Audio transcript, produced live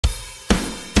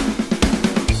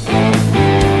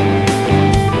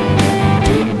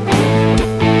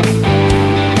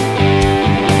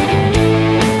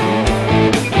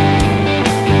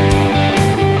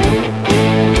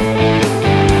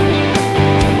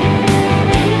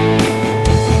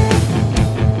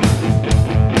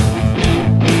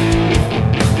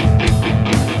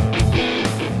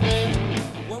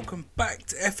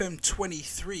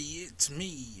FM23, it's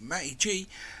me, Matty G.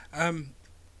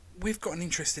 We've got an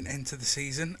interesting end to the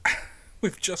season.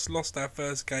 We've just lost our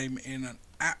first game in an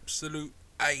absolute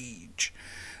age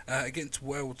against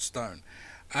Wealdstone.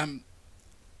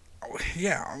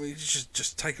 Yeah, I mean,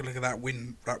 just take a look at that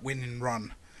winning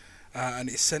run, and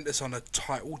it sent us on a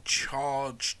title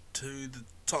charge to the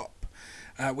top.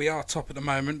 We are top at the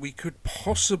moment. We could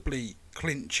possibly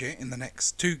clinch it in the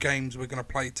next 2 games we're going to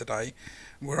play today.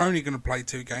 We're only going to play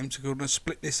 2 games, so we're going to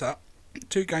split this up.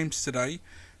 2 games today,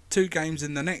 2 games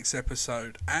in the next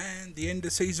episode, and the end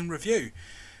of season review.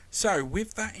 So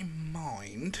with that in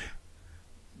mind,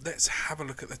 let's have a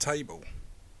look at the table.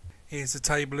 Here's the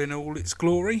table in all its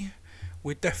glory.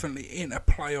 We're definitely in a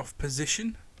playoff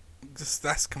position.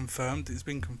 That's confirmed. It's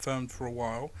been confirmed for a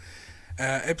while.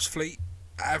 Ebbsfleet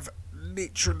have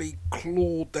literally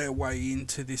clawed their way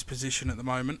into this position at the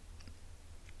moment.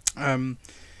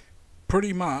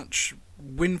 Pretty much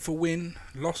win for win,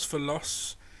 loss for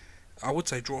loss. I would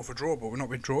say draw for draw, but we've not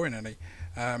been drawing any.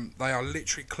 They are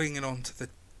literally clinging on to the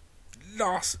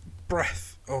last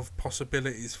breath of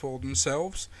possibilities for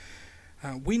themselves.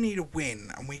 We need a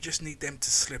win, and we just need them to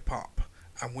slip up,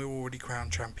 and we're already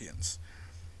crowned champions.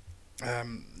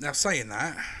 Now, saying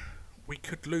that, we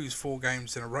could lose 4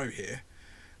 games in a row here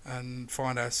and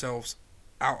find ourselves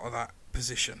out of that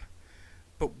position.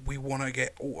 But we want to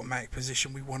get automatic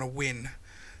position. We want to win.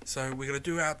 So we're going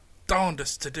to do our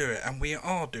darndest to do it, and we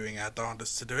are doing our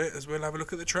darndest to do it, as we'll have a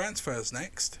look at the transfers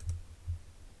next.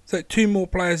 So 2 more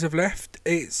players have left.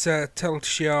 It's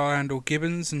Telshia and or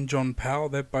Gibbons and John Powell.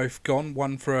 They're both gone.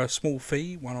 One for a small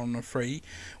fee, one on a free.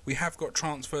 We have got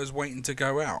transfers waiting to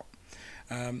go out.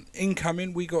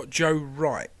 Incoming, we got Joe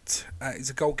Wright. He's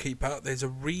a goalkeeper. There's a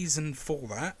reason for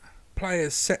that.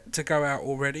 Players set to go out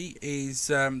already is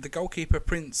the goalkeeper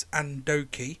Prince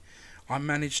Andoki. I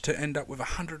managed to end up with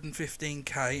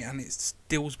 115k, and its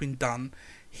deal's been done.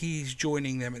 He's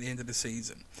joining them at the end of the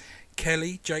season.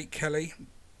 Jake Kelly,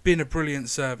 been a brilliant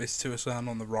service to us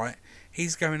on the right.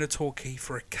 He's going to Torquay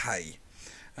for a K.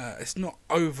 It's not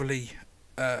overly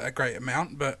a great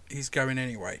amount, but he's going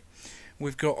anyway.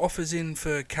 We've got offers in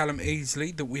for Callum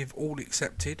Easley that we've all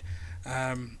accepted.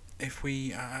 If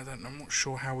we, I'm not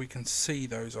sure how we can see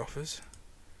those offers.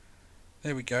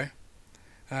 There we go.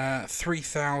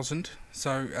 3,000.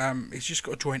 So he's just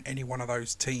got to join any one of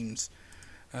those teams,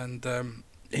 and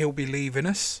he'll be leaving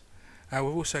us. We've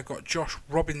also got Josh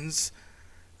Robinson,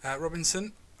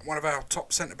 one of our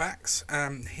top centre backs.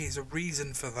 Here's a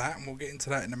reason for that, and we'll get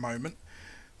into that in a moment.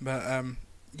 But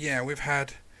yeah, we've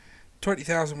had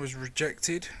 20,000 was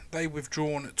rejected. They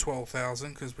withdrawn at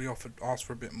 12,000 because we asked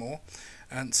for a bit more.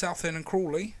 And Southend and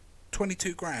Crawley,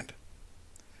 22 grand.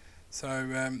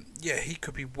 So yeah, he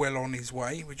could be well on his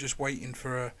way. We're just waiting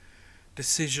for a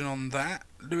decision on that.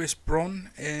 Lewis Bron,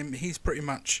 he's pretty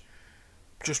much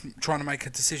just trying to make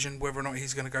a decision whether or not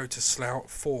he's going to go to Slough,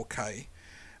 4k.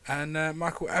 And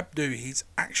Michael Abdu, he's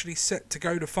actually set to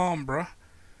go to Farnborough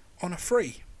on a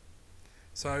free.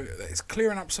 So it's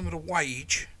clearing up some of the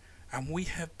wage, and we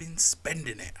have been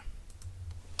spending it.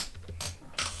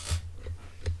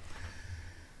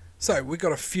 So we've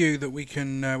got a few that we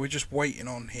can, we're just waiting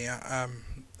on here.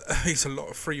 There's a lot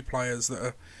of free players that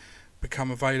are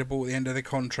become available at the end of their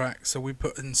contract, so we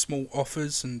put in small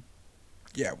offers, and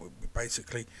yeah, we're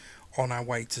basically on our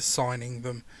way to signing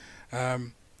them.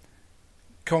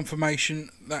 Confirmation,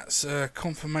 that's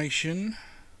confirmation.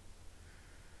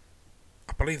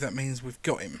 I believe that means we've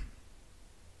got him.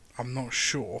 I'm not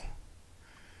sure.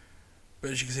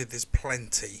 But as you can see, there's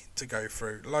plenty to go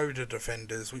through. Load of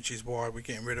defenders, which is why we're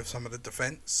getting rid of some of the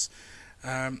defence.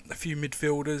 A few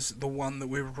midfielders. The one that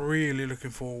we're really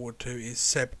looking forward to is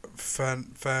Seb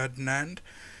Ferdinand.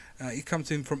 He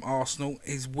comes in from Arsenal.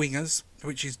 His wingers,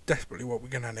 which is desperately what we're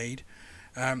going to need.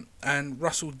 And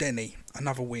Russell Denny,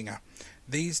 another winger.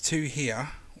 These 2 here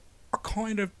are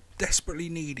kind of desperately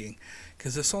needing,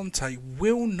 because Asante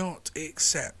will not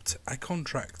accept a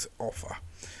contract offer.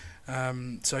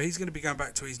 So he's going to be going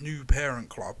back to his new parent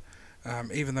club,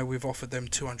 even though we've offered them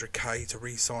 200k to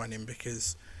re-sign him,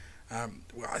 because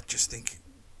well, I just think,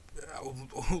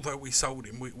 although we sold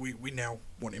him, we now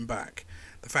want him back.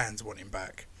 The fans want him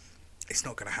back. It's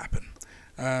not going to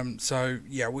happen. So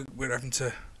yeah, we're having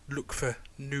to look for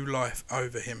new life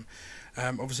over him.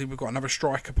 Obviously we've got another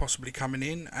striker possibly coming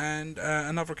in, and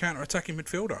another counter-attacking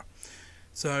midfielder.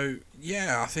 So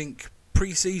yeah, I think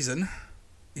pre-season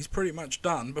is pretty much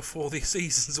done before the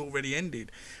season's already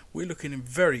ended. We're looking in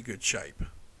very good shape.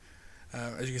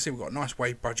 As you can see, we've got a nice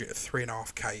wage budget of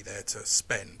 3.5k there to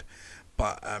spend,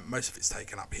 but most of it's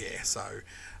taken up here. So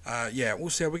yeah, we'll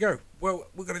see how we go. Well,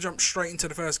 we're going to jump straight into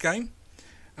the first game,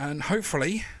 and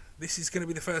hopefully This is going to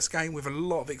be the first game with a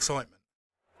lot of excitement.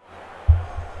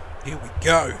 Here we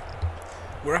go.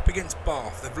 We're up against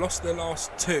Bath. They've lost their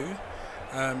last two,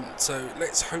 so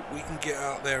let's hope we can get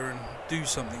out there and do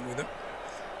something with them.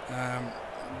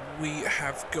 We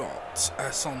have got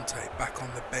Asante back on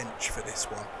the bench for this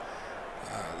one.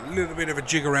 A little bit of a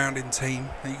jig around in team.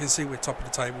 You can see we're top of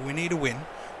the table. We need a win.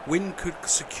 Win could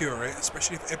secure it,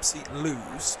 especially if FC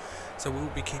lose. So we'll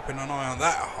be keeping an eye on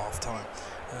that at half time.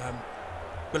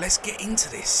 But let's get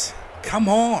into this. Come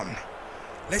on.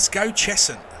 Let's go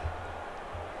Cheshunt.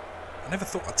 I never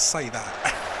thought I'd say that.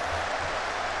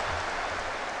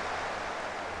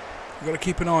 We've got to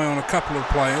keep an eye on a couple of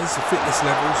players. The fitness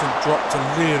levels have dropped a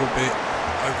little bit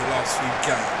over the last few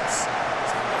games.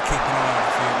 So we've got to keep an eye on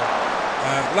a few more.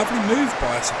 Lovely move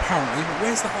by us apparently, but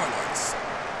where's the highlights?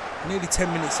 Nearly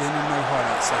 10 minutes in and no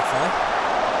highlights so far.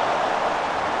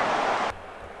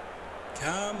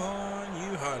 Come on,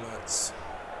 you highlights.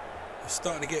 We're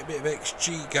starting to get a bit of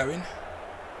XG going.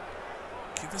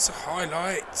 Give us a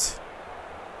highlight.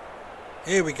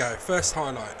 Here we go, first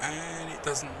highlight, and it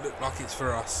doesn't look like it's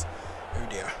for us. Oh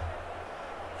dear.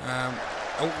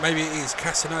 Oh, maybe it is.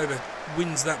 Casanova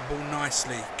wins that ball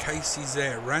nicely. Casey's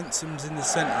there. Ransom's in the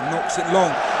centre. Knocks it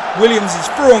long. Williams is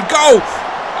through on goal.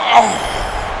 Oh.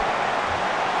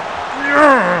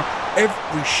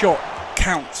 Every shot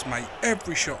counts, mate.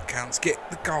 Every shot counts. Get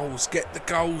the goals. Get the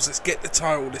goals. Let's get the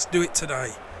title. Let's do it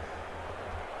today.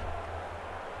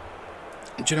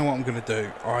 Do you know what I'm going to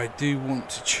do? I do want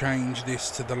to change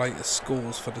this to the latest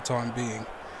scores for the time being.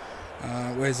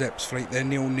 Where's Epsfleet? They're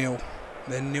 0-0.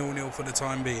 They're 0-0 for the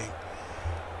time being.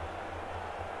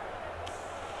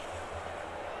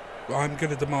 I'm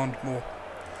going to demand more.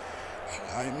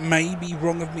 It may be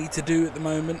wrong of me to do at the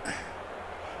moment,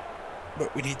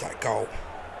 but we need that goal.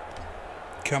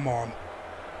 Come on.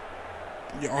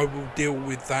 Yeah, I will deal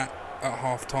with that at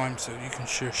half time, so you can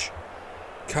shush.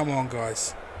 Come on,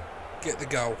 guys. Get the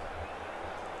goal.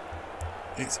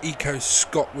 It's Eco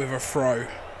Scott with a throw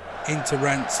into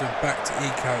Ransom, back to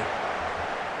Eco.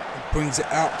 He brings it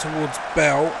out towards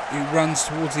Bell. He runs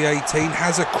towards the 18,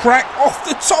 has a crack off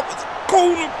the top of the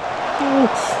corner. Oh,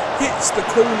 hits the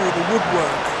corner of the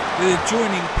woodwork. The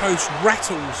adjoining post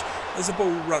rattles as the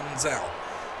ball runs out.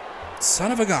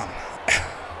 Son of a gun.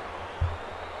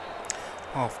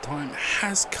 Half time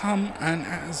has come and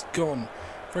has gone.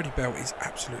 Freddie Bell is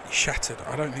absolutely shattered.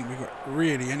 I don't think we've got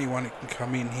really anyone who can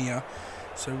come in here.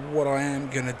 So what I am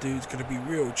going to do is going to be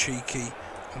real cheeky.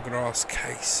 I'm going to ask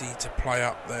Casey to play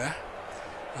up there.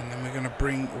 And then we're going to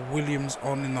bring Williams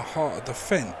on in the heart of the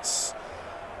fence.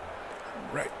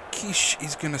 Rakish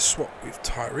is going to swap with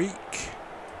Tyreek.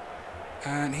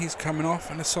 And he's coming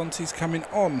off and Asante's coming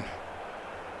on.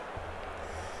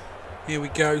 Here we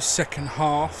go, second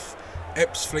half.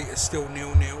 Epsfleet is still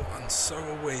 0-0 and so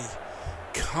are we.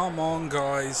 Come on,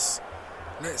 guys.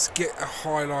 Let's get a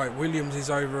highlight. Williams is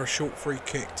over a short free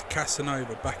kick to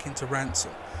Casanova. Back into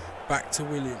Ransom. Back to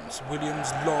Williams.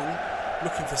 Williams long.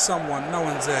 Looking for someone. No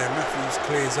one's there. Matthews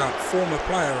clears up. Former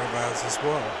player of ours as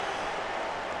well.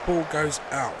 Ball goes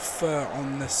out. Fur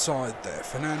on the side there.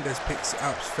 Fernandez picks it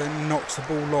up. Sven knocks the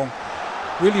ball long.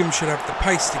 Williams should have the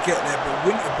pace to get there, but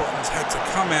Winterbottom's had to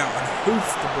come out and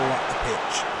hoof the ball up the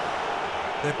pitch.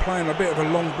 They're playing a bit of a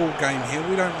long ball game here.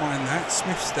 We don't mind that.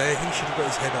 Smith's there. He should have got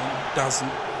his head on. Doesn't.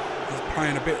 He's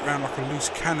playing a bit around like a loose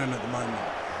cannon at the moment.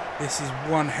 This is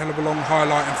one hell of a long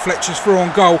highlight. And Fletcher's through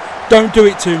on goal. Don't do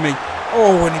it to me.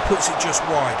 Oh, and he puts it just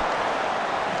wide.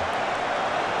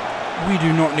 We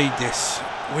do not need this.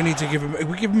 We need to give him...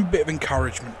 We give him a bit of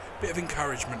encouragement. A bit of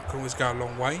encouragement can always go a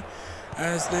long way.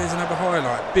 As there's another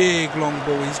highlight. Big long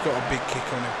ball. He's got a big kick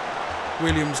on him.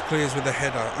 Williams clears with a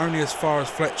header, only as far as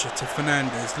Fletcher to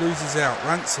Fernandez, loses out,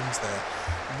 Ransom's there,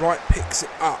 Wright picks it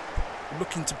up,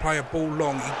 looking to play a ball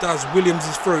long, he does, Williams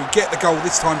is through, get the goal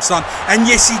this time son, and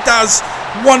yes he does,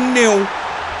 1-0,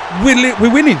 we're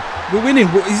winning,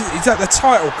 is that the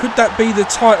title, could that be the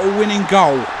title winning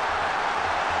goal?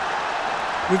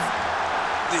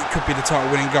 It could be the title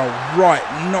winning goal. Wright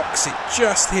knocks it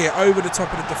just here over the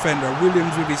top of the defender,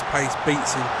 Williams with his pace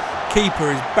beats him.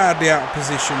 Keeper is badly out of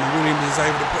position and Williams is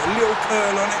able to put a little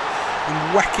curl on it and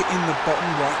whack it in the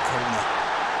bottom right corner.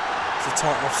 It's a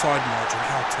tight offside margin.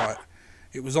 How tight?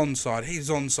 It was onside. He's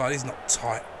onside. He's not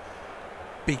tight.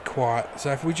 Be quiet.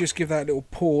 So if we just give that a little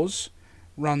pause,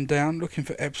 run down, looking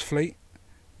for Epsfleet.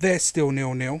 They're still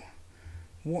 0-0.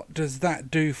 What does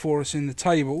that do for us in the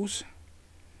tables?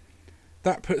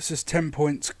 That puts us 10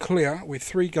 points clear with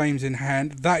 3 games in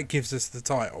hand. That gives us the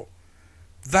title.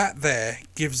 That there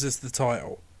gives us the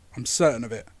title. I'm certain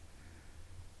of it.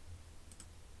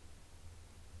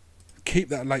 Keep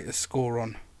that latest score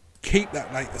on. Keep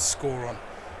that latest score on.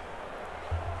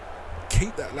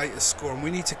 Keep that latest score on.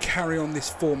 We need to carry on this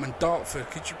form. And Dartford,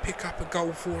 could you pick up a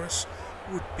goal for us?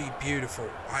 Would be beautiful.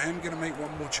 I am going to make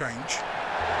one more change.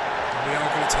 We are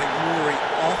going to take Rory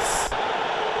off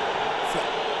for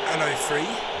LO3.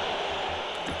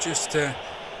 Just to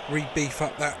re-beef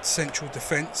up that central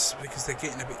defence because they're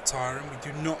getting a bit tiring. We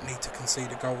do not need to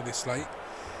concede a goal this late.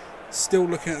 Still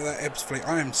looking at that Ebbsfleet.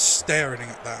 I am staring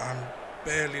at that. I'm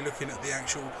barely looking at the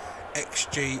actual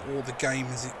XG or the game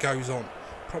as it goes on.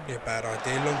 Probably a bad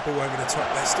idea. Long ball over the top.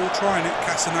 They're still trying it.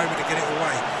 Casanova to get it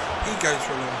away. He goes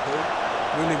for a long ball.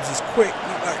 Williams is quick.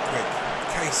 Not that quick.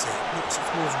 Casey knocks it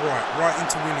towards right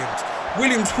into Williams.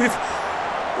 Williams with...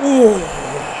 Oh,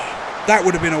 that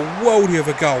would have been a worldie of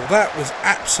a goal. That was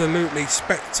absolutely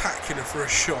spectacular for a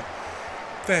shot.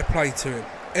 Fair play to him.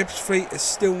 Ebbsfleet is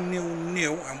still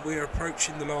 0-0 and we're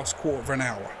approaching the last quarter of an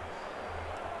hour.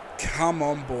 Come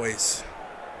on, boys.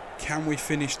 Can we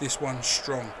finish this one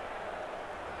strong?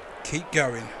 Keep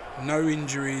going. No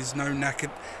injuries, no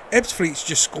knackered. Ebbsfleet's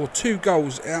just scored 2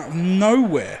 goals out of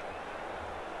nowhere.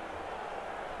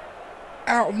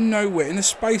 Out of nowhere. In the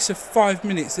space of 5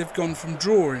 minutes, they've gone from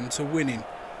drawing to winning.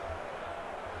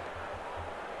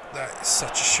 That is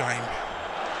such a shame.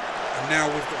 And now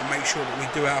we've got to make sure that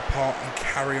we do our part and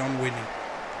carry on winning.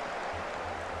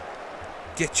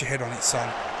 Get your head on it, son.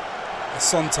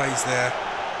 Asante's there.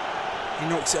 He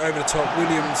knocks it over the top.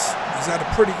 Williams has had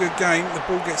a pretty good game. The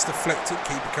ball gets deflected.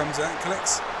 Keeper comes out and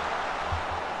collects.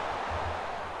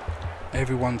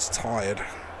 Everyone's tired,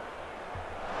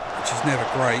 which is never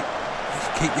great.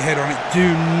 Keep your head on it.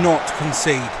 Do not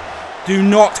concede. Do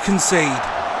not concede.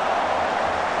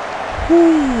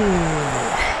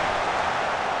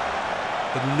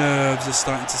 The nerves are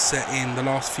starting to set in the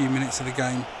last few minutes of the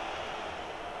game.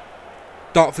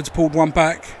 Dartford's pulled one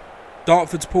back.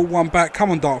 Dartford's pulled one back.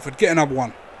 Come on, Dartford. Get another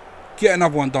one. Get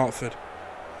another one, Dartford.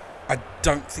 I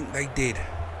don't think they did.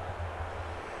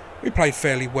 We played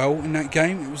fairly well in that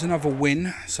game. It was another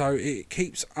win, so it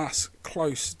keeps us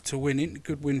close to winning.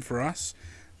 Good win for us.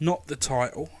 Not the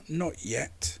title. Not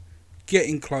yet.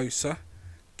 Getting closer.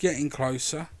 Getting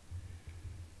closer.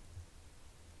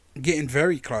 Getting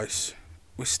very close.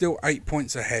 We're still 8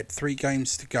 points ahead. 3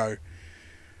 games to go.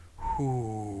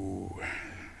 Ooh.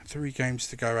 3 games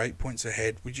to go. 8 points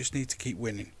ahead. We just need to keep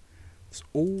winning. That's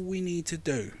all we need to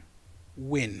do.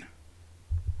 Win.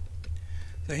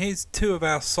 So here's 2 of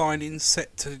our signings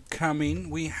set to come in.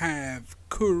 We have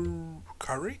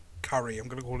Curry. I'm going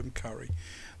to call him Curry.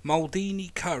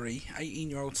 Maldini Curry,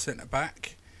 18-year-old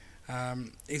centre-back.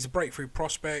 He's a breakthrough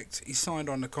prospect. He's signed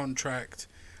on the contract.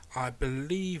 I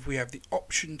believe we have the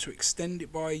option to extend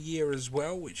it by a year as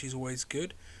well, which is always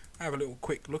good. Have a little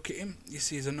quick look at him. You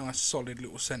see he's a nice solid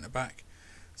little centre-back.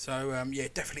 So yeah,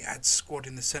 definitely adds squad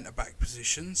in the centre-back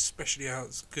positions, especially how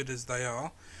as good as they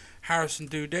are. Harrison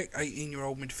Dudek,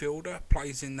 18-year-old midfielder,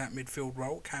 plays in that midfield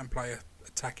role, can play a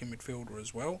attacking midfielder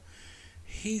as well.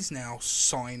 He's now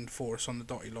signed for us on the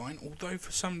dotted line, although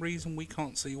for some reason we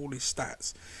can't see all his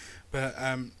stats. But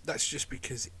that's just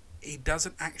because he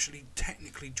doesn't actually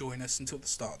technically join us until the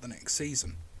start of the next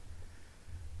season.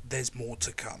 There's more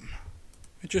to come.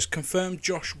 I just confirmed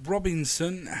Josh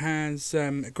Robinson has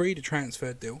agreed a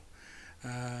transfer deal.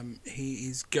 He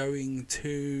is going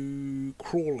to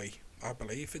Crawley, I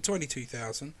believe, for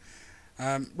 22,000.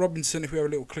 Robinson, if we have a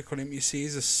little click on him, you see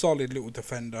he's a solid little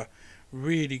defender,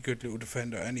 really good little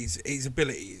defender, and his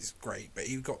ability is great. But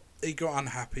he got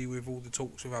unhappy with all the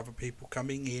talks with other people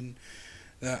coming in.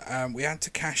 We had to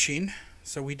cash in,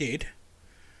 so we did,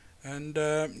 and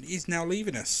he's now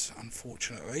leaving us,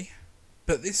 unfortunately.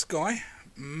 But this guy,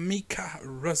 Mika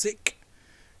Ruzic,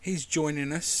 he's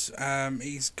joining us. I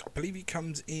believe he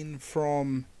comes in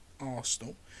from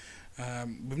Arsenal.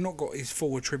 We've not got his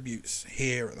full attributes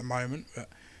here at the moment, but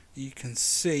you can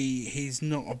see he's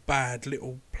not a bad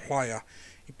little player.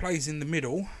 He plays in the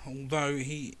middle, although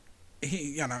he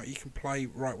can play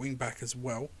right wing back as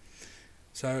well.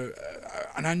 So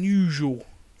an unusual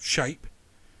shape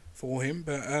for him,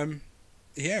 but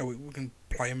yeah, we can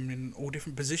play him in all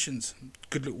different positions.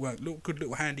 Good little work, good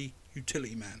little handy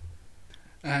utility man.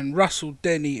 And Russell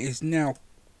Denny is now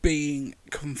being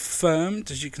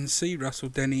confirmed. As you can see, Russell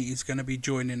Denny is going to be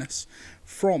joining us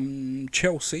from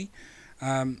Chelsea.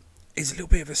 He's a little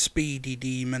bit of a speedy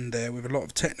demon there with a lot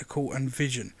of technical and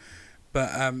vision,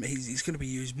 but he's going to be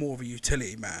used more of a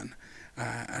utility man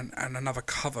and another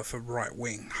cover for right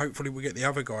wing. Hopefully we get the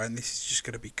other guy and this is just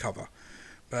going to be cover.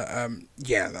 But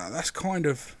yeah, that's kind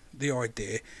of the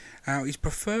idea. His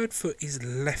preferred foot is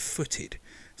left-footed,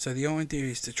 so the idea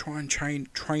is to try and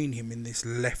train him in this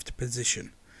left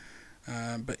position.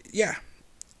 But yeah,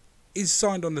 is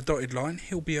signed on the dotted line.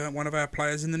 He'll be one of our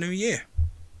players in the new year.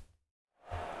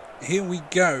 Here we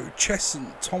go.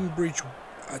 Cheshunt, Tonbridge,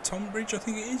 Tonbridge I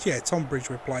think it is. Yeah, Tonbridge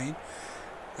we're playing.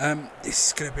 This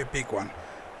is going to be a big one.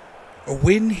 A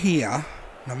win here,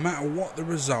 no matter what the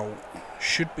result,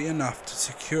 should be enough to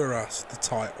secure us the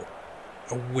title.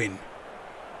 A win.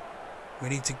 We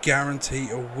need to guarantee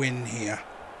a win here,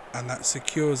 and that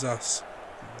secures us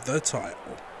the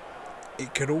title.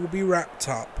 It could all be wrapped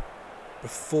up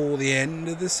before the end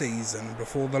of the season,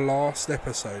 before the last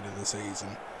episode of the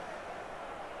season.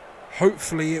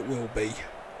 Hopefully it will be.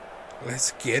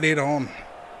 Let's get it on.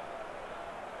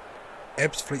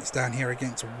 Ebbsfleet's down here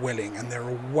against Welling, and they're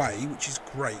away, which is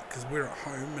great because we're at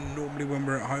home, and normally when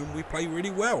we're at home we play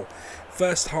really well.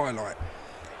 First highlight.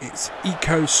 It's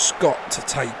Eco Scott to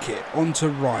take it. On to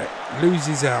Wright.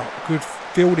 Loses out. Good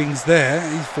fieldings there.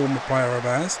 He's a former player of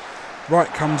ours. Wright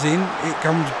comes in. It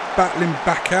comes battling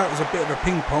back out. It was a bit of a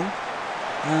ping pong.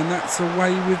 And that's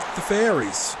away with the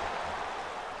Fairies.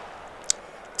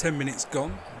 10 minutes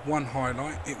gone. One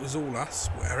highlight. It was all us.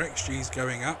 Our XG is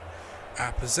going up.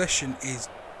 Our possession is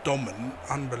dominant.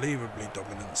 Unbelievably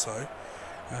dominant so.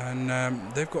 And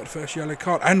they've got the first yellow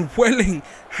card. And Welling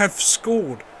have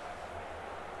scored.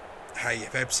 Hey,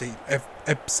 if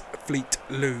Ebbsfleet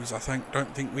lose,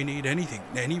 don't think we need any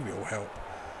real help.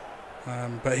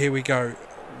 But here we go.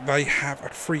 They have a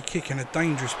free kick in a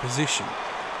dangerous position.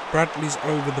 Bradley's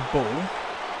over the ball.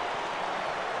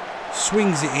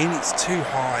 Swings it in. It's too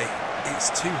high.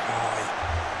 It's too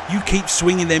high. You keep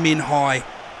swinging them in high.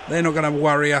 They're not going to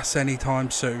worry us anytime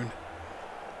soon.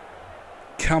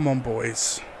 Come on,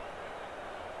 boys.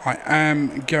 I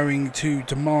am going to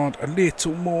demand a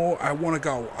little more. I want a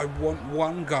goal. I want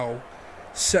one goal.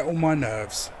 Settle my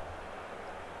nerves.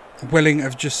 Welling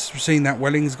have just seen that.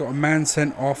 Welling's got a man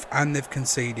sent off and they've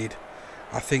conceded.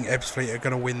 I think Ebbsfleet are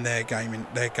going to win their game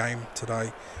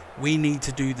today. We need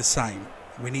to do the same.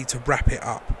 We need to wrap it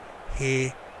up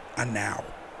here and now.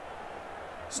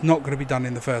 It's not going to be done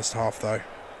in the first half though.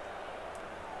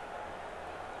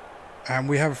 And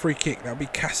we have a free kick. That'll be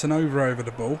Casanova over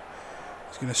the ball.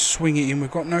 He's going to swing it in. We've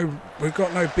got no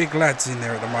big lads in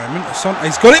there at the moment.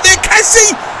 Asante's got it there.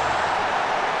 Cassie!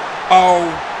 Oh,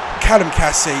 Callum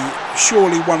Cassie,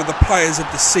 surely one of the players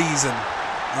of the season.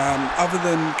 Other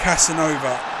than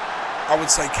Casanova, I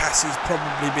would say Cassie's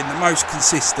probably been the most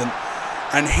consistent,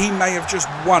 and he may have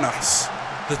just won us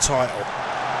the title.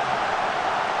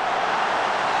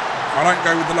 I don't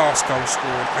go with the last goal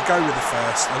scored. I go with the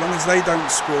first. As long as they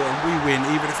don't score and we win,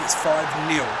 even if it's 5-0,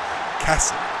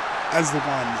 Cassie as the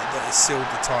one that has sealed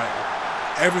the title.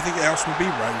 Everything else will be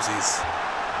roses.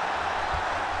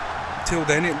 Till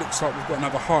then, it looks like we've got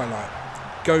another highlight.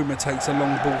 Goma takes a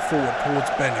long ball forward towards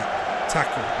Bennett.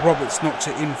 Tackle. Roberts knocks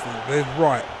it in for. There's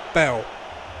Wright. Bell.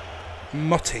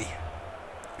 Motti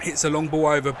hits a long ball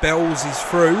over. Bells is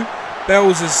through.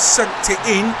 Bells has sucked it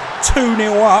in.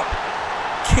 2-0 up.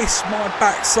 Kiss my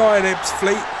backside,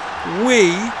 Ebbsfleet.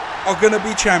 We are going to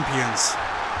be champions.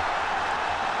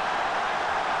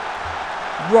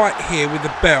 Right here with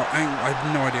the bell. I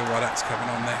have no idea why that's coming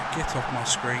on there. Get off my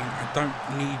screen. I don't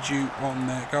need you on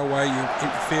there. Go away. You're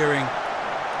interfering.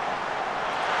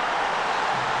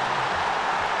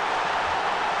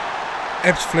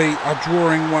 Ebbsfleet are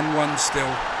drawing 1-1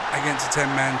 still against a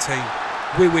 10-man team.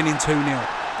 We're winning 2-0.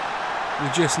 We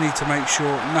just need to make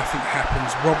sure nothing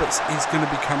happens. Roberts is going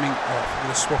to be coming off. We're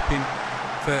going to swap him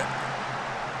for...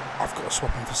 I've got to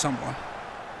swap him for someone.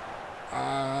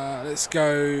 Let's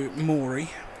go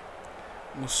Morey.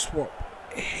 We'll swap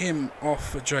him off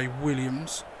for Jay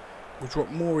Williams. We'll drop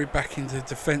Morey back into the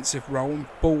defensive role, and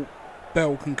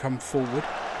Bell can come forward.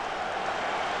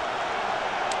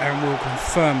 And we'll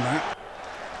confirm that.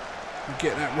 We'll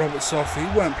get that Roberts off. He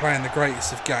weren't playing the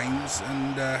greatest of games,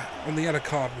 and on the yellow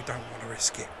card we don't want to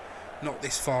risk it. Not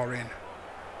this far in.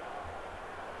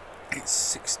 It's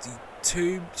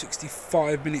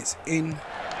 65 minutes in.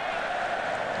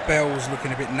 Bell's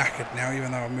looking a bit knackered now,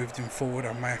 even though I moved him forward.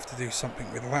 I may have to do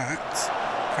something with that.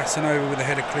 Casanova with a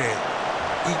header clear.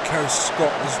 Eco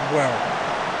Scott as well.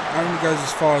 Only goes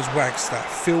as far as Wagstaff.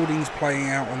 Fielding's playing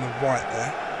out on the right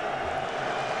there.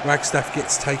 Wagstaff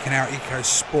gets taken out. Eco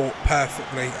Scott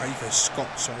perfectly.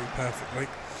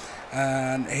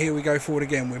 And here we go forward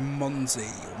again with Motti.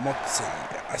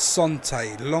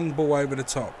 Asante. Long ball over the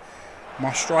top.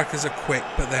 My strikers are quick,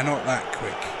 but they're not that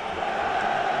quick.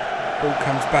 Ball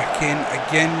comes back in.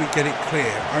 Again, we get it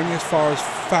clear. Only as far as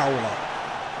Fowler.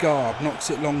 Guard knocks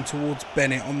it long towards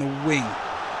Bennett on the wing.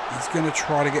 He's going to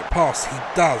try to get past. He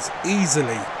does.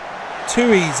 Easily.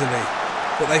 Too easily.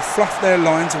 But they fluff their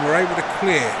lines and we're able to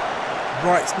clear.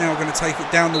 Wright's now going to take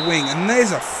it down the wing. And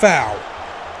there's a foul.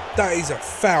 That is a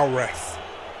foul, ref.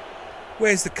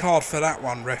 Where's the card for that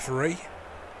one, referee?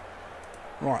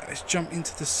 Right, let's jump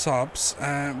into the subs.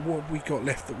 What have we got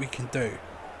left that we can do?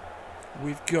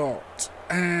 We've got...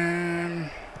 the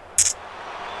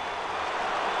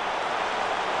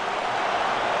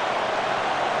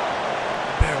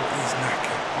bell is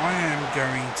knackered. I am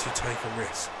going to take a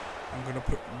risk. I'm going to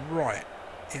put Wright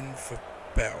in for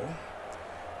Bell.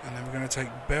 And then we're going to take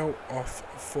Bell off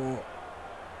for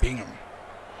Bingham.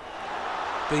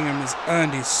 Bingham has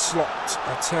earned his slot,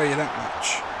 I'll tell you that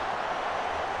much.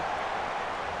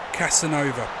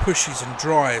 Casanova pushes and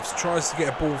drives, tries to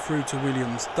get a ball through to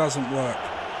Williams, doesn't work.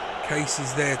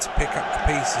 Casey's there to pick up the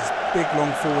pieces. Big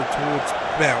long forward towards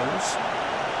Bells.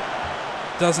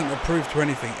 Doesn't approve to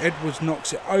anything. Edwards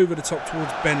knocks it over the top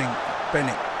towards Bennett.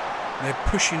 They're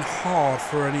pushing hard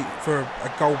for a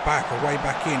goal back, a way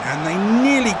back in, and they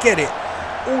nearly get it.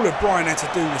 All O'Brien had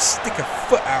to do was stick a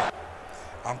foot out.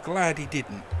 I'm glad he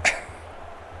didn't.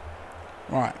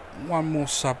 Right, one more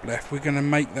sub left. We're going to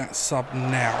make that sub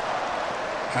now.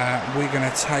 We're going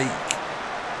to take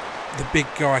the big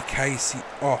guy Casey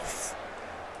off,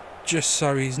 just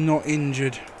so he's not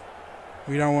injured.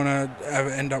 We don't want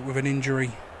to end up with an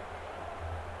injury.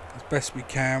 As best we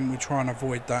can, we try and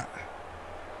avoid that.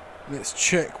 Let's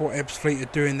check what Ebbsfleet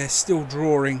are doing. They're still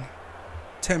drawing.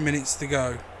 10 minutes to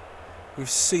go. We've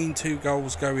seen 2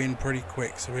 goals go in pretty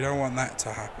quick, so we don't want that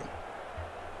to happen.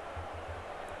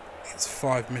 It's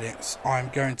 5 minutes. I'm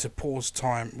going to pause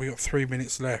time. We've got 3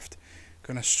 minutes left.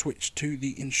 Going to switch to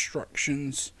the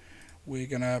instructions. We're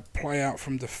going to play out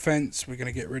from defence. We're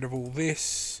going to get rid of all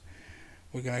this.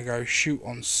 We're going to go shoot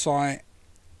on sight.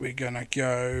 We're going to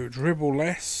go dribble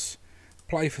less.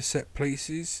 Play for set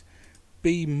pieces.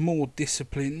 Be more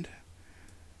disciplined.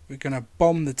 We're going to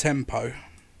bomb the tempo,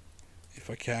 if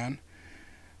I can.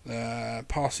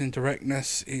 Passing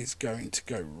directness is going to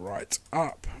go right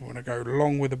up. We want to go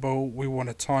long with the ball. We want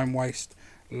to time waste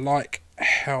like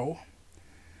hell.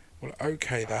 We'll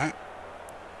okay that.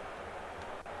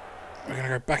 We're going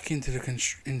to go back into the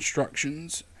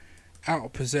instructions. Out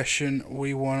of possession,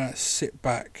 we want to sit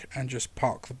back and just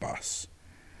park the bus.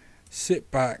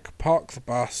 Sit back, park the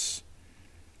bus,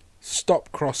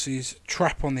 stop crosses,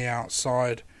 trap on the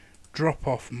outside, drop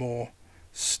off more,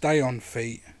 stay on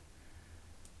feet.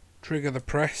 Trigger the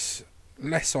press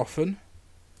less often.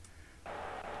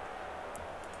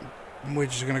 And we're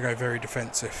just going to go very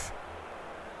defensive.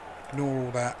 Ignore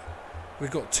all that.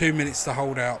 We've got 2 minutes to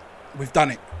hold out. We've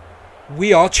done it.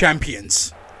 We are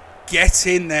champions. Get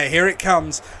in there. Here it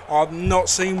comes. I've not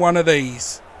seen one of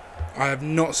these. I have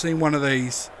not seen one of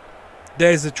these.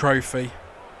 There's the trophy.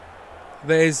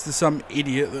 There's some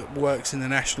idiot that works in the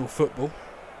national football.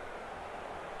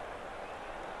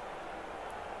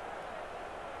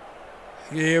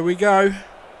 Here we go.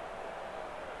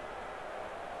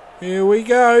 Here we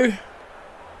go.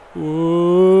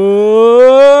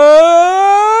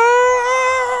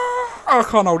 I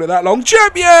can't hold it that long.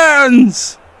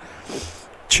 Champions!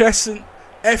 Cheshunt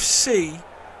FC,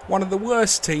 one of the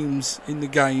worst teams in the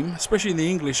game, especially in the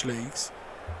English leagues,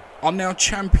 are now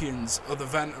champions of the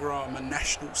Vanarama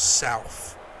National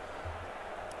South.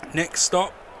 Next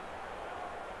stop,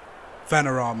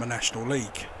 Vanarama National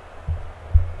League.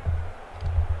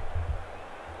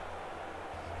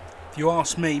 If you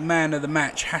ask me, man of the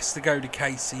match has to go to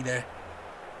Casey there.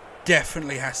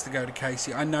 Definitely has to go to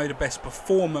Casey. I know the best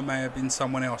performer may have been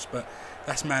someone else, but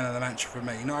that's man of the match for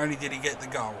me. Not only did he get the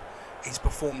goal, he's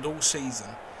performed all season.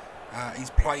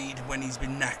 He's played when he's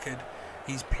been knackered.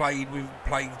 He's played with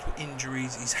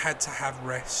injuries. He's had to have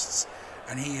rests,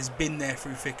 and he has been there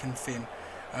through thick and thin.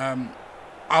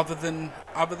 Other than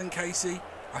Casey,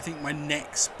 I think my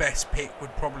next best pick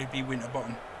would probably be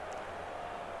Winterbottom.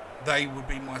 They would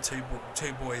be my two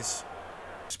boys.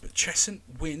 But Cheshunt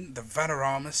win the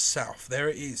Vanarama South. There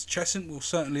it is. Cheshunt will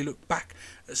certainly look back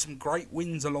at some great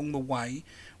wins along the way,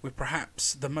 with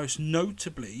perhaps the most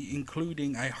notably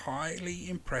including a highly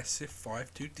impressive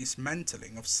 5-2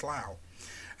 dismantling of Slough,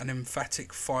 an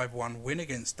emphatic 5-1 win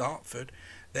against Dartford,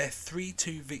 their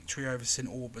 3-2 victory over St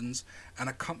Albans, and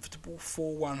a comfortable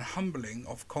 4-1 humbling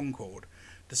of Concord.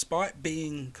 Despite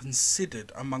being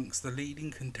considered amongst the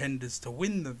leading contenders to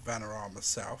win the Vanarama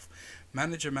South,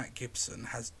 manager Matt Gibson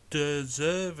has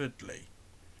deservedly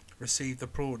received the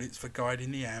plaudits for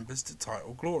guiding the Ambers to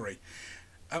title glory.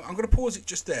 I'm going to pause it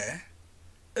just there.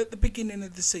 At the beginning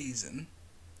of the season,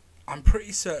 I'm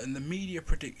pretty certain the media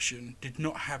prediction did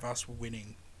not have us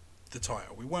winning the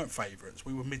title. We weren't favourites.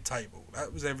 We were mid-table.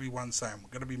 That was everyone saying we're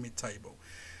going to be mid-table.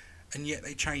 And yet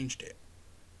they changed it.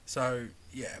 So,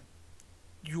 yeah,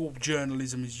 your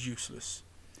journalism is useless.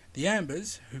 The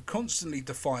Ambers, who constantly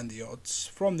defined the odds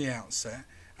from the outset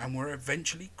and were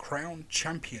eventually crowned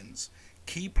champions.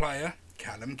 Key player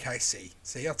Callum Casey.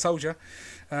 See, I told you.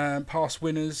 Past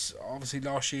winners, obviously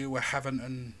last year were Havant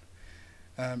and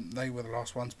they were the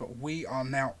last ones, but we are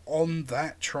now on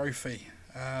that trophy.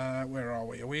 Where are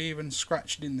we? Are we even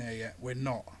scratched in there yet? We're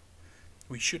not.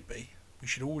 We should be. We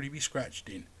should already be scratched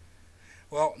in.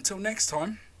 Well, until next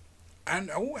time. And,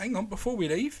 oh, hang on, before we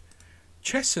leave,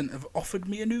 Cheshunt have offered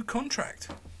me a new contract.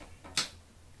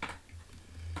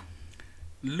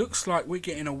 Looks like we're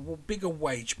getting a bigger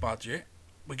wage budget.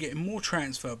 We're getting more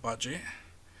transfer budget.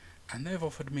 And they've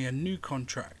offered me a new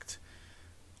contract.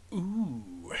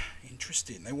 Ooh,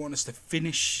 interesting. They want us to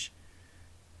finish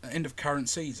at the end of current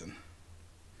season.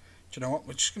 Do you know what?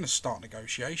 We're just going to start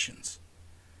negotiations.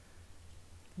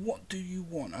 What do you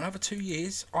want? Another 2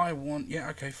 years? I want... Yeah,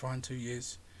 okay, fine, 2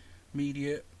 years.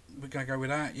 Immediate. We're going to go with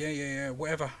that. Yeah.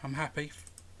 Whatever. I'm happy.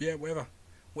 Yeah, whatever.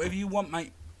 Whatever you want,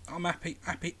 mate. I'm happy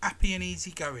and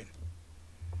easy going.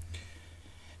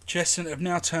 Cheshunt have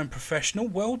now turned professional.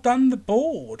 Well done, the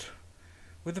board.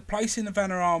 With the place in the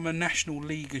Vanarama National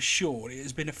League assured, it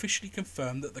has been officially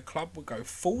confirmed that the club will go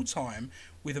full-time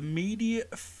with immediate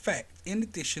effect. In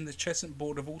addition, the Cheshunt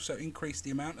board have also increased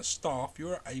the amount of staff you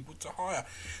are able to hire.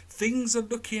 Things are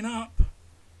looking up.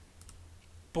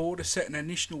 Board has set an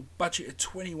initial budget of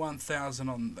 21,000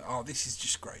 on... Oh, this is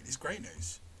just great. This is great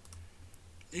news.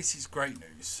 This is great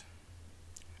news.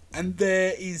 And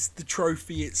there is the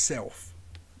trophy itself.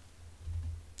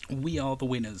 We are the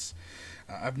winners.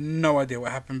 I have no idea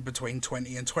what happened between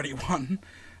 20 and 21,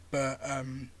 but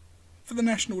for the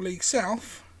National League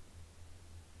South,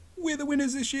 we're the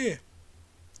winners this year.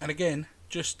 And again,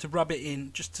 just to rub it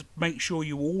in, just to make sure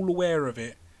you're all aware of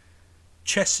it,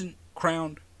 Cheshunt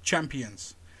crowned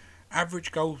champions.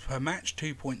 Average goals per match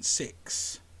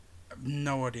 2.6. I have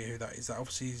no idea who that is. That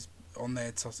obviously is on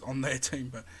their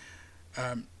team, but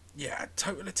yeah,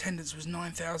 total attendance was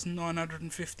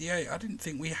 9,958. I didn't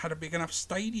think we had a big enough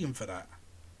stadium for that.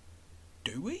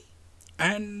 Do we?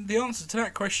 And the answer to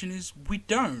that question is we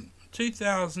don't.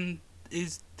 2,000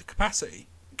 is the capacity.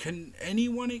 Can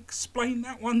anyone explain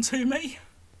that one to me?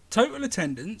 Total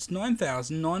attendance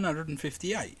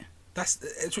 9,958. That's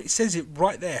what it says it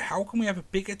right there. How can we have a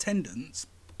bigger attendance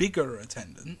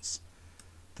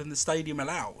than the stadium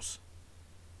allows?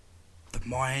 The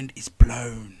mind is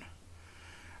blown.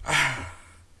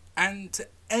 And to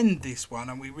end this one,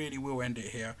 and we really will end it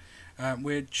here,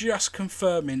 we're just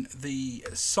confirming the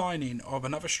signing of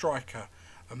another striker,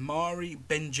 Amari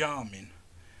Benjamin.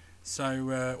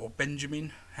 So, or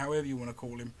Benjamin, however you want to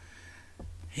call him.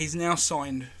 He's now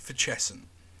signed for Cheshunt.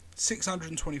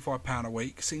 £625 a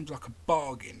week. Seems like a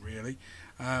bargain, really.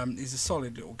 He's a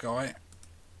solid little guy.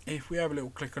 If we have a little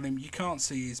click on him, you can't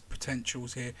see his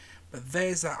potentials here, but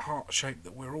there's that heart shape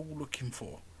that we're all looking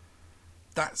for.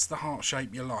 That's the heart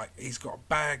shape you like. He's got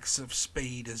bags of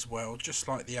speed as well, just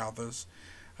like the others.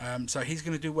 So he's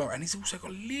going to do well. And he's also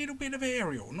got a little bit of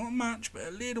aerial. Not much, but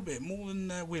a little bit. More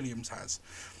than Williams has.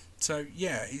 So,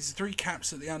 yeah, he's 3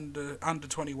 caps at the under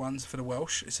 21s for the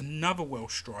Welsh. It's another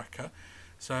Welsh striker.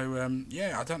 So,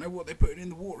 yeah, I don't know what they're putting in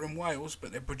the water in Wales,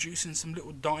 but they're producing some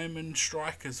little diamond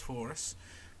strikers for us.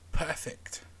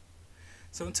 Perfect.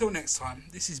 So, until next time,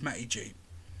 this is Matty G.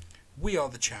 We are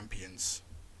the champions.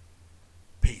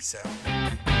 Peace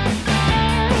out.